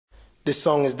This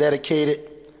song is dedicated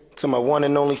to my one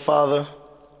and only father,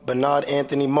 Bernard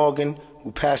Anthony Morgan,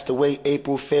 who passed away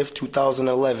April 5th,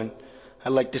 2011.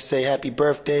 I'd like to say happy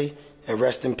birthday and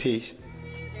rest in peace.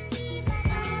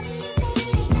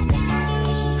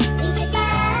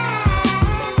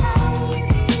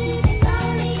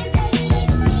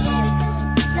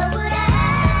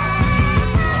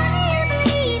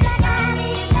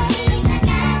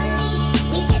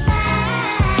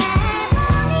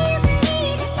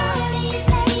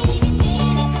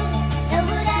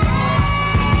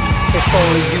 If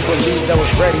only you believed I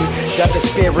was ready. Got the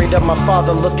spirit of my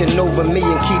father looking over me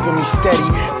and keeping me steady.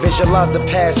 Visualize the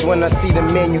past when I see the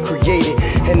man you created,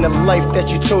 and the life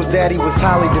that you chose, daddy, was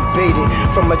highly debated.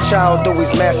 From a child,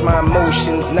 always masked my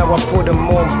emotions. Now I put them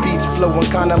on beats, flowing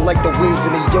kinda like the waves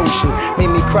in the ocean.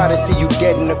 Made me cry to see you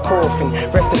dead in a coffin.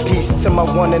 Rest in peace to my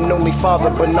one and only father,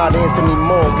 Bernard Anthony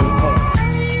Morgan.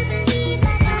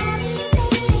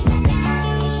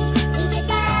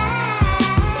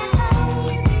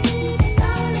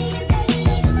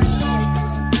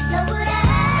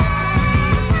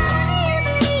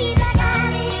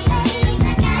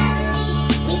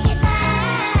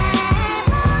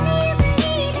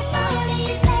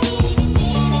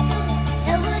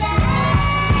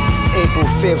 April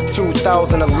 5th,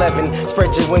 2011.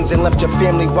 Spread your wings and left your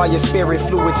family while your spirit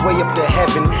flew its way up to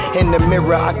heaven. In the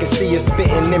mirror, I could see a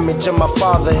spitting image of my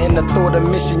father, and the thought of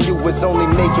missing you was only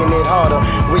making it harder.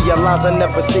 Realize I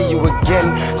never see you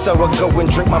again, so I go and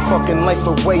drink my fucking life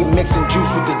away, mixing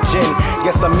juice with the gin.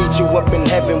 Guess I'll meet you up in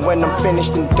heaven when I'm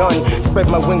finished and done. Spread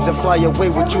my wings and fly away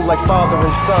with you like father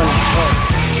and son.